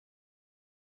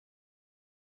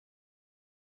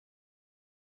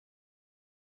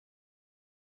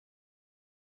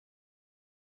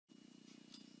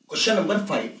Question number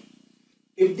 5.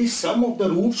 If the sum of the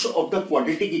roots of the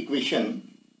quadratic equation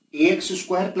ax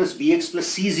square plus bx plus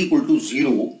c is equal to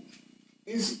 0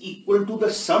 is equal to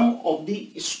the sum of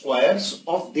the squares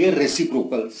of their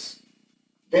reciprocals,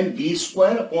 then b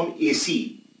square upon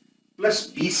ac plus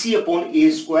bc upon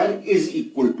a square is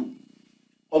equal to.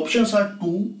 Options are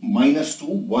 2, minus 2,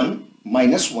 1,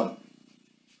 minus 1.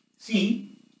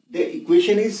 See, the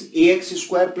equation is ax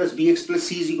square plus bx plus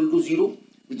c is equal to 0,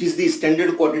 which is the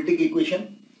standard quadratic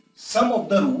equation. Sum of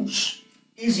the roots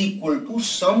is equal to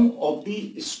sum of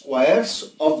the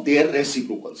squares of their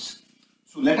reciprocals.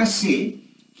 So let us say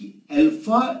कि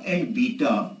alpha and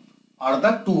beta are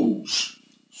the two roots.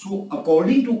 So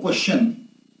according to question,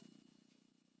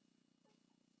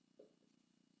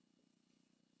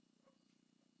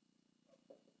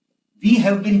 we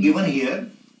have been given here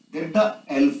that the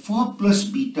alpha plus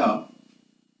beta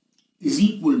is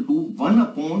equal to 1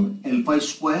 upon alpha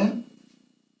square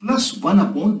plus 1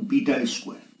 upon beta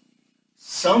square.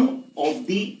 Sum of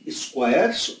the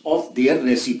squares of their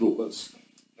reciprocals.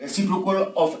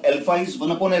 Reciprocal of alpha is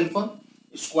 1 upon alpha,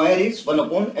 square is 1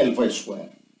 upon alpha square.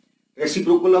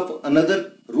 Reciprocal of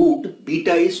another root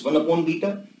beta is 1 upon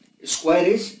beta, square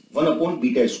is 1 upon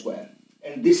beta square.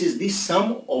 And this is the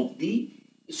sum of the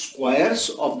squares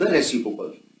of the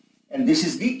reciprocal. And this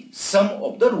is the sum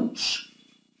of the roots.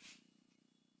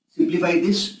 Simplify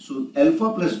this. So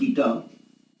alpha plus beta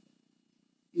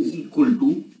is equal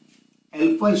to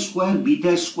alpha square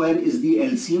beta square is the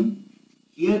LCM.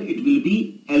 Here it will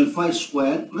be alpha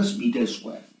square plus beta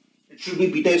square. It should be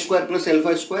beta square plus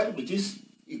alpha square, which is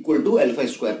equal to alpha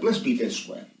square plus beta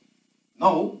square.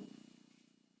 Now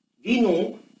we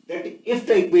know that if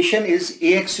the equation is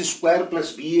ax square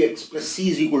plus bx plus c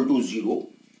is equal to 0,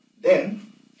 then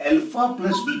alpha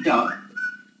plus beta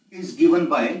is given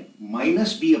by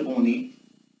minus b upon a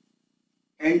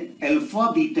and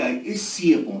alpha beta is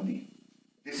c upon a.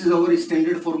 This is our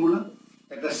standard formula,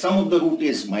 that the sum of the root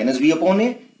is minus b upon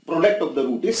a, product of the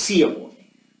root is c upon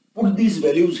a. Put these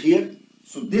values here.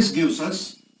 So this gives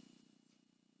us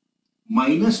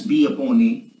minus b upon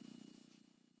a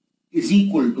is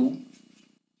equal to,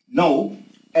 now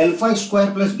alpha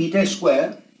square plus beta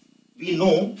square we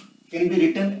know can be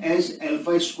written as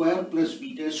alpha square plus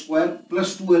beta square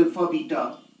plus 2 alpha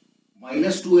beta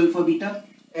minus 2 alpha beta,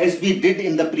 as we did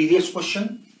in the previous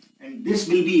question, and this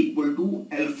will be equal to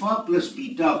alpha plus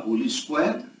beta whole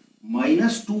square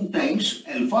minus 2 times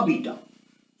alpha beta.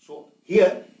 So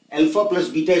here alpha plus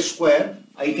beta square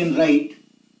I can write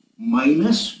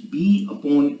minus b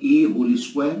upon a whole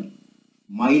square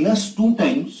minus 2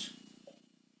 times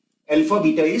alpha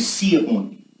beta is c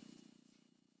upon a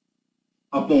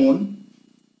upon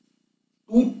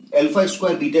 2 alpha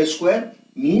square beta square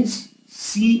means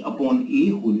c upon a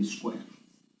whole square.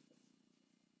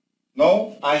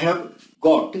 Now I have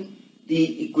got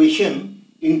the equation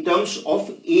in terms of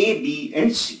a, b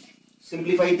and c.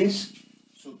 Simplify this.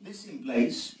 So this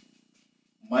implies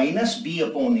minus b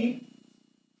upon a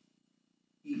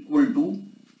equal to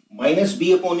minus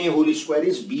b upon a whole square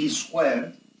is b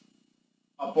square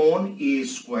upon a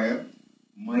square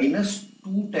minus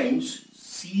 2 times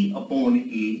c upon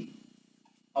a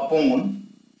upon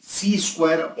c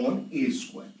square upon a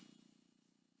square.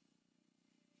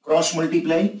 Cross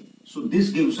multiply. So this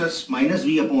gives us minus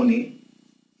b upon a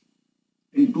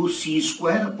into c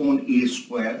square upon a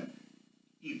square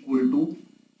equal to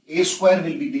a square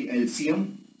will be the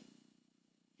LCM.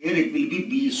 Here it will be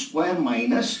b square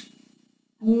minus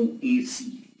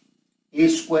 2ac. A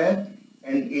square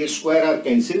and a square are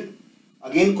cancelled.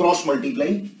 Again cross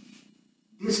multiply.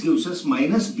 This gives us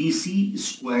minus bc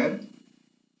square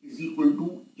is equal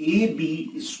to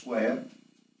ab square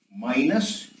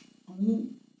minus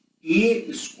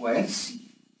 2a square c.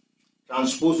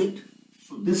 Transpose it.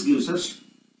 So this gives us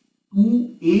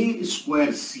 2a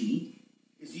square c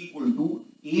is equal to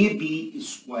ab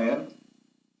square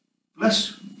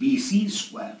plus bc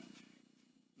square.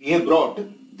 We have brought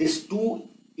this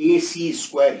 2ac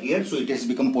square here, so it has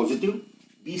become positive.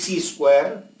 bc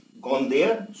square gone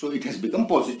there, so it has become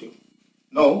positive.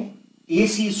 Now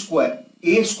ac square,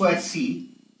 a square c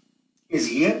is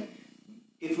here.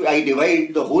 If I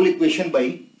divide the whole equation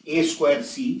by a square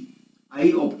c,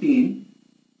 I obtain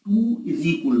 2 is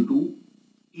equal to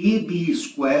ab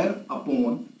square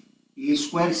upon a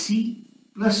square c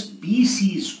plus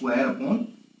bc square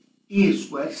upon a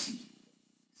square c.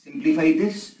 Simplify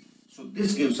this. So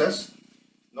this gives us,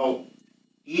 now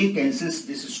a cancels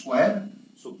this square,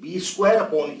 so b square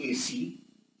upon ac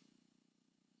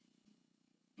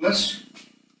plus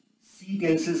c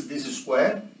cancels this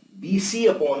square, bc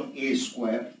upon a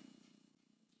square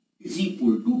is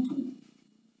equal to 2.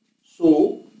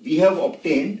 So we have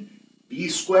obtained b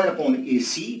square upon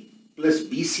AC plus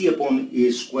BC upon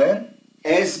A square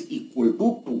as equal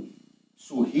to 2.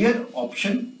 So here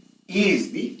option A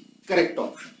is the correct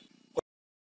option.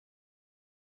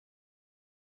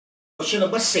 Question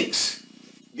number 6.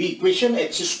 The equation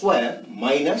x square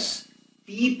minus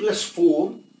p plus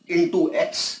 4 into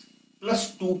x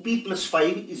plus 2p plus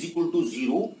 5 is equal to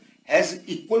 0 has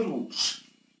equal roots.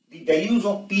 The values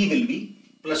of p will be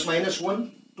plus minus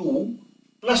 1, 2,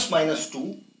 plus minus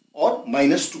 2 or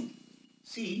minus 2.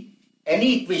 See,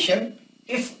 any equation,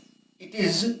 if it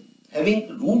is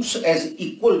having roots as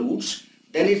equal roots,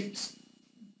 then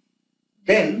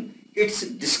its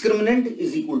discriminant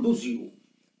is equal to 0.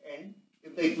 And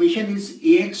if the equation is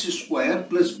ax square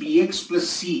plus bx plus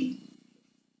c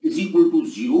is equal to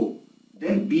 0,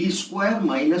 then b square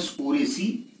minus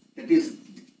 4ac, that is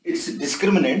its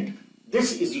discriminant,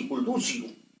 this is equal to 0.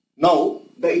 Now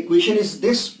the equation is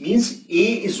this, means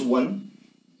a is 1,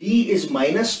 b is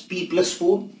minus p plus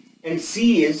 4 and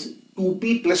c is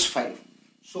 2p plus 5.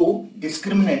 So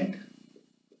discriminant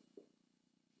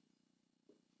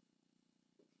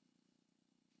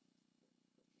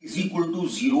is equal to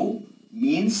 0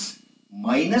 means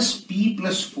minus p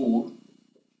plus 4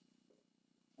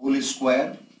 whole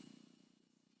square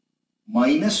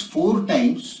minus 4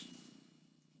 times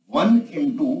 1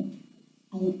 into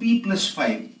 2p plus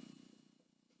 5.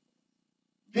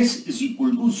 This is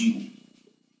equal to 0.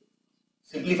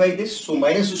 Simplify this. So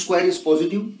minus square is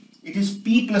positive. It is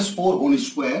p plus 4 whole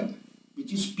square,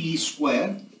 which is p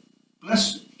square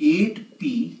plus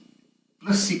 8p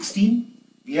plus 16.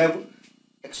 We have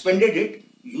expanded it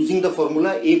using the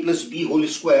formula a plus b whole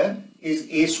square is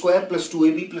a square plus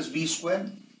 2ab plus b square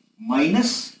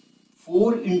minus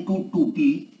 4 into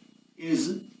 2p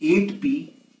is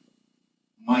 8p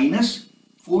minus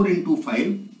 4 into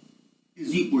 5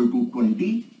 is equal to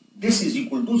 20. This is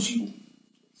equal to 0.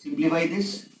 Simplify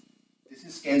this. This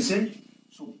is cancelled.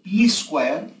 So p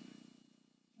square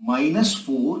minus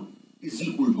 4 is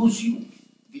equal to 0,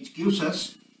 which gives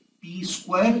us p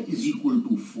square is equal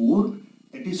to 4.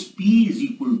 That is p is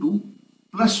equal to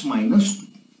plus minus 2.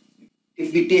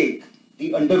 If we take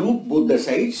the under root both the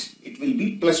sides, it will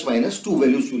be plus minus 2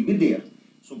 values will be there.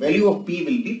 So value of p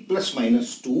will be plus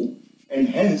minus 2 and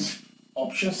hence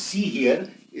option C here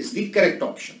is the correct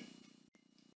option.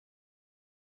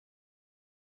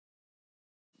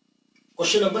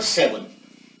 Question number 7.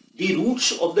 The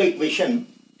roots of the equation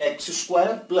x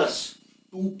square plus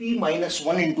 2p minus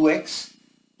 1 into x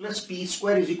plus p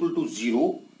square is equal to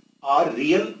 0 are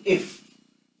real if.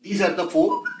 These are the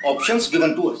 4 options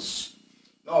given to us.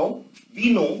 Now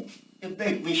we know if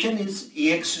the equation is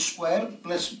ax square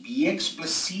plus bx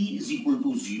plus c is equal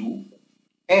to 0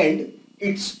 and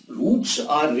its roots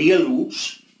are real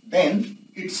roots, then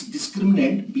its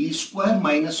discriminant b square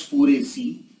minus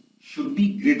 4ac should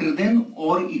be greater than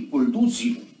or equal to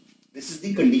 0. This is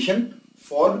the condition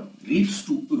for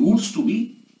roots to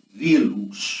be real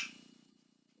roots.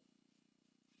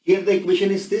 Here the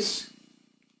equation is this.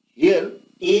 Here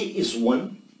a is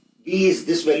 1, b is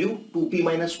this value 2p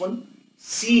minus 1,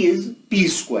 c is p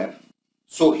square.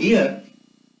 So here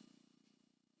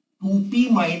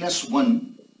 2p minus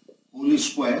 1 whole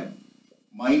square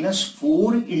minus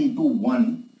 4 into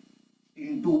 1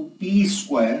 into p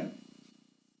square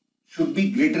should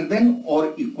be greater than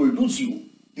or equal to 0.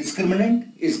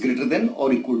 Discriminant is greater than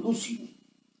or equal to 0.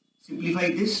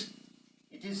 Simplify this.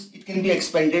 It can be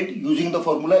expanded using the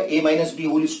formula a minus b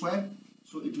whole square.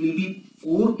 So it will be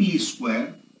 4p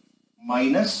square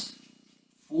minus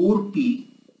 4p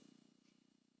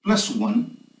plus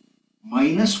 1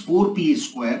 minus 4p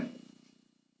square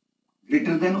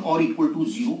greater than or equal to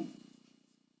 0.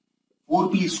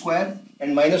 4p square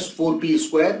and minus 4p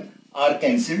square are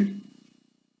cancelled.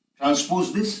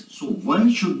 Transpose this. So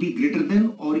 1 should be greater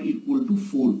than or equal to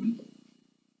 4p,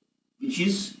 which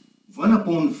is 1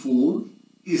 upon 4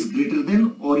 is greater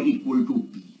than or equal to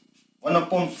p. 1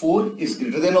 upon 4 is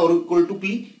greater than or equal to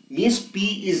p means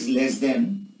p is less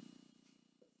than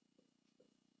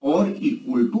or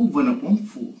equal to 1 upon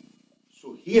 4.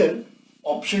 So here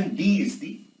option D is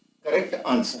the correct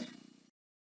answer.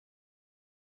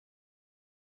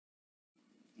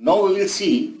 Now we will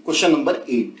see question number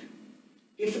 8.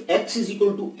 If x is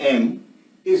equal to m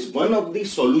is one of the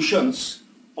solutions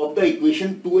of the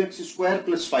equation 2x square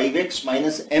plus 5x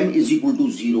minus m is equal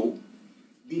to 0,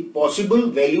 the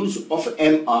possible values of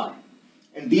m are,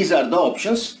 and these are the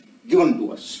options given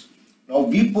to us. Now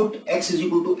we put x is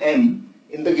equal to m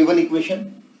in the given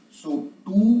equation. So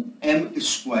 2m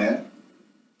square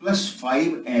plus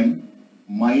 5m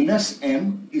minus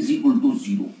m is equal to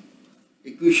 0.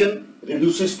 Equation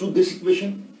reduces to this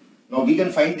equation. Now we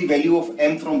can find the value of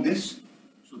m from this.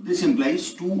 So this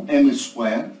implies 2m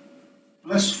square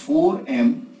plus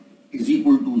 4m is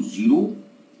equal to 0.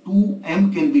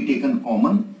 2m can be taken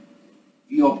common.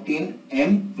 We obtain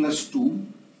m plus 2.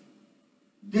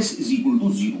 This is equal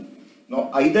to 0. Now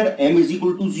either m is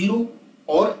equal to 0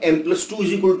 or m plus 2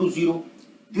 is equal to 0.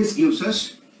 This gives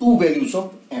us two values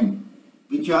of m,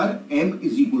 which are m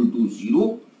is equal to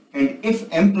 0, and if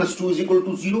m plus 2 is equal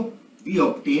to 0, we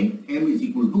obtain m is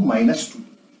equal to minus 2.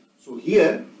 So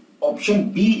here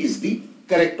option B is the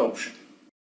correct option.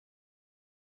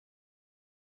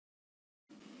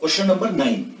 Question number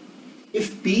 9.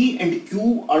 If p and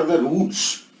q are the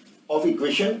roots of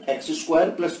equation x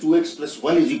square plus 2x plus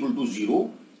 1 is equal to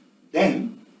 0,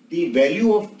 then the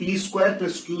value of p square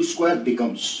plus q square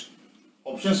becomes,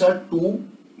 options are 2,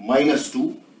 minus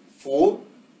 2, 4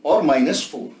 or minus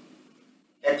 4.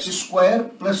 X square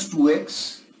plus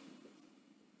 2x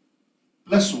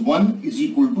plus 1 is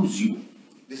equal to 0.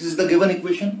 This is the given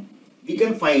equation. We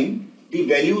can find the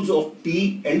values of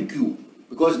p and q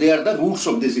because they are the roots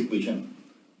of this equation.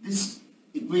 This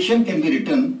equation can be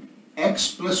written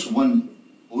x plus 1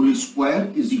 whole square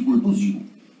is equal to 0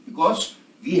 because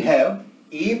we have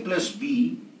a plus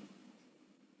b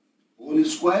whole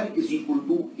square is equal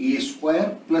to a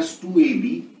square plus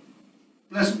 2ab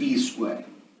plus b square.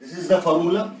 This is the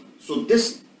formula. So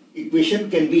this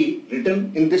equation can be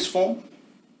written in this form.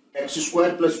 X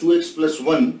square plus 2x plus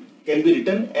 1 can be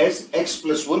written as x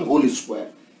plus 1 whole square.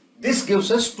 This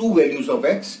gives us two values of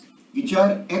x, which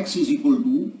are x is equal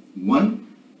to 1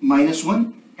 minus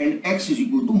 1 and x is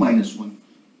equal to minus 1.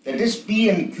 That is p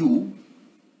and q.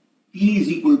 P is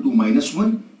equal to minus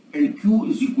 1 and q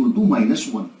is equal to minus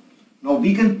 1. Now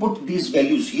we can put these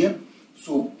values here.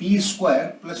 So p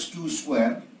square plus q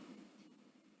square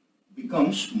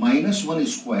becomes minus 1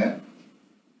 square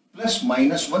plus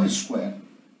minus 1 square.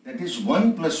 That is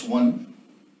 1 plus 1,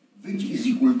 which is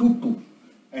equal to 2.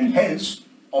 And hence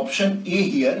option A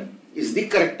here is the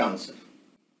correct answer.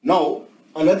 Now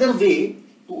another way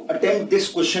to attempt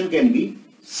this question can be,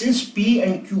 since p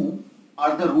and q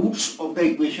are the roots of the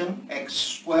equation x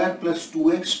square plus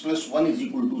 2x plus 1 is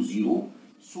equal to 0.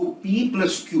 So p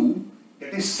plus q,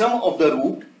 that is sum of the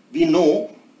root, we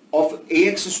know of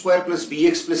ax square plus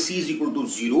bx plus c is equal to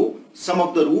 0. Sum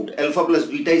of the root alpha plus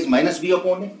beta is minus b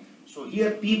upon a. So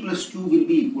here p plus q will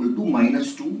be equal to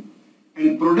minus 2,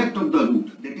 and product of the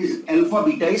root, that is alpha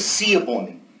beta, is c upon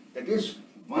a. That is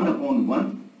 1 upon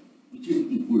 1, which is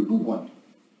equal to 1.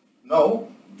 Now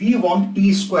we want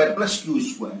p square plus q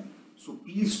square. So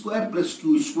p square plus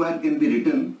q square can be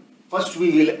written, first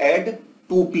we will add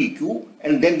 2pq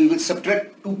and then we will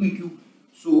subtract 2pq.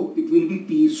 So it will be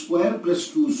p square plus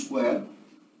q square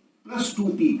plus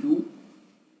 2pq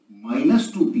minus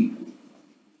 2pq.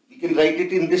 We can write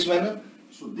it in this manner.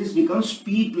 So this becomes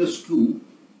p plus q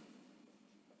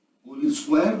whole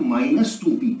square minus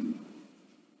 2pq.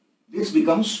 This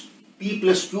becomes p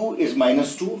plus q is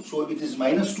minus 2. So it is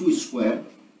minus 2 square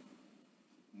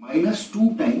minus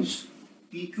 2 times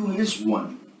pq is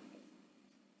 1.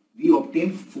 We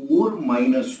obtain 4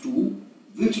 minus 2,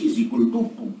 which is equal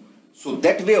to 2. So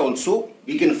that way also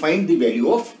we can find the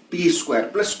value of p square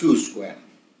plus q square.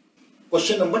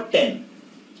 Question number 10.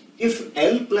 If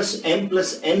L plus m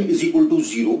plus n is equal to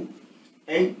 0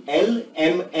 and L,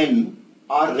 m, n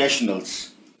are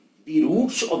rationals, the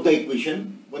roots of the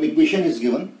equation, one equation is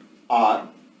given, are,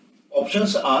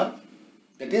 options are,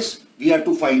 that is we have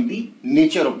to find the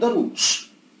nature of the roots.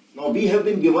 Now we have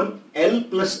been given L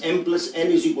plus m plus n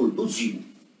is equal to 0.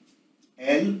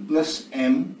 L plus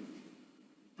m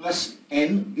plus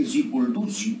n is equal to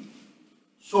 0.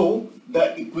 So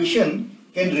the equation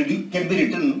can be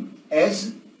written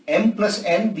as m plus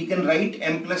n. We can write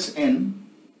m plus n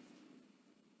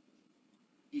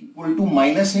equal to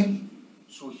minus l.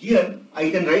 So here I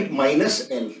can write minus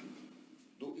l.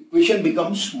 The equation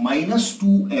becomes minus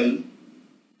 2l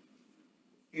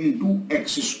into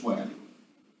x square.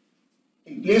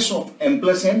 In place of m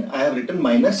plus n, I have written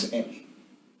minus l.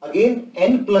 Again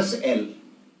n plus l.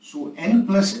 So n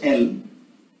plus l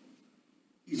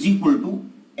is equal to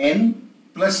n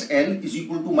plus l is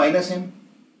equal to minus m.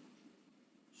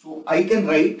 So I can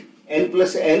write l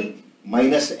plus l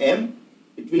minus m.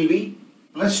 It will be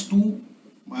plus 2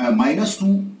 minus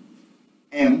 2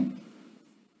 m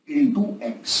into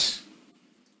x.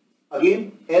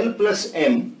 Again l plus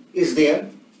m is there,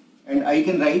 and I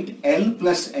can write l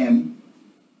plus m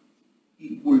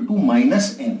equal to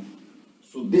minus n.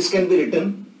 So this can be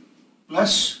written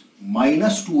plus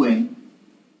minus 2n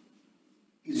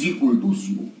is equal to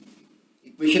 0.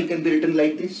 Equation can be written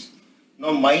like this.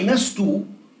 Now minus 2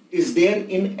 is there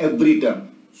in every term.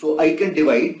 So I can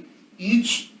divide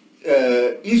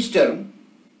each term,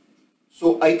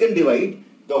 so I can divide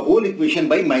the whole equation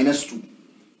by -2.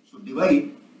 So divide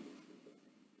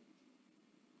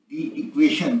the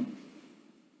equation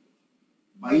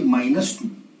by -2.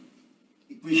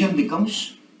 Equation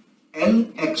becomes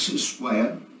Lx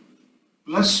square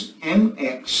plus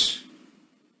mx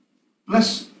plus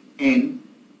n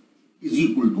is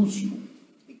equal to 0.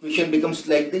 Equation becomes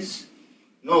like this.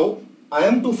 Now I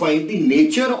am to find the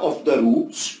nature of the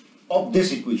roots of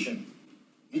this equation,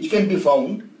 which can be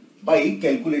found by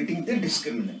calculating the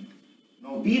discriminant.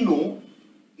 Now we know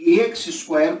ax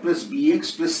square plus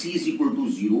bx plus c is equal to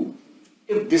 0.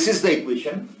 If this is the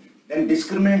equation, then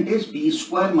discriminant is b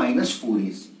square minus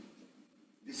 4ac.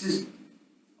 This is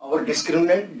our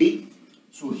discriminant d.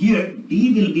 So here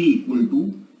d will be equal to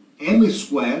m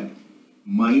square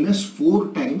minus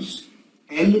 4 times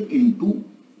L into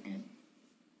n.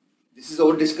 This is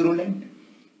our discriminant.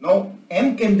 Now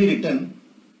m can be written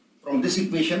from this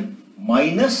equation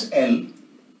minus L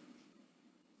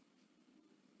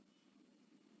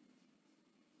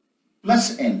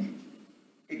plus n.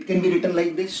 It can be written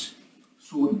like this.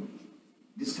 So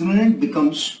discriminant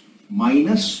becomes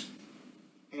minus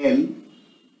L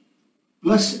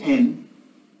plus n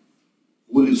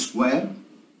whole square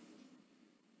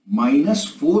minus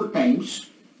 4 times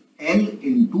L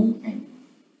into n.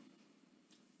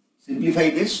 Simplify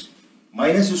this.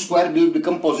 Minus square will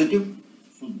become positive.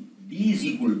 So d is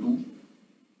equal to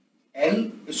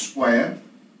L square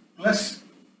plus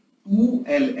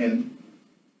 2ln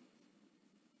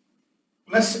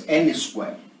plus n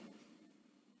square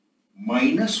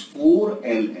minus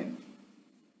 4ln.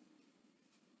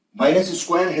 Minus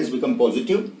square has become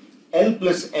positive. L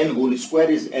plus n whole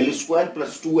square is L square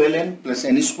plus 2ln plus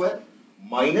n square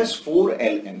minus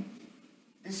 4ln.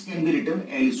 This can be written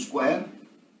L square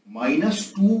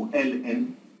minus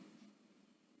 2ln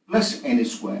plus n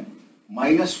square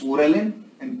minus 4ln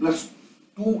and plus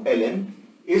 2ln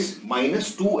is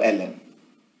minus 2ln.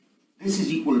 This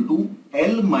is equal to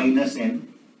L minus n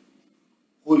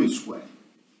whole square.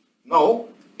 Now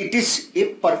it is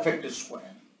a perfect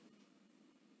square.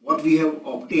 What we have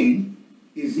obtained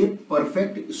is a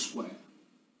perfect square.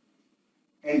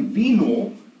 And we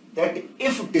know that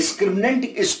if discriminant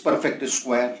is perfect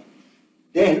square,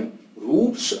 then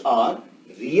roots are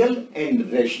real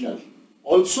and rational.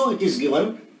 Also it is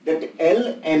given that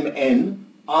L, M, N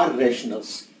are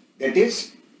rationals. That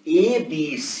is A,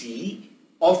 B, C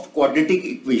of quadratic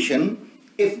equation,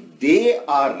 if they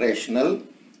are rational,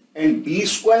 and b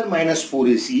square minus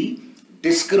 4ac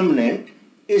discriminant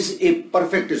is a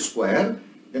perfect square,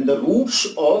 then the roots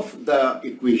of the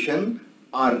equation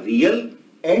are real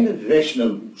and rational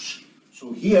roots.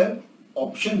 So here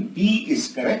option B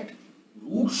is correct.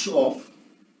 Roots of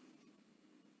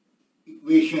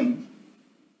equation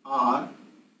are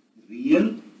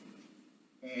real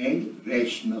and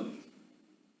rational.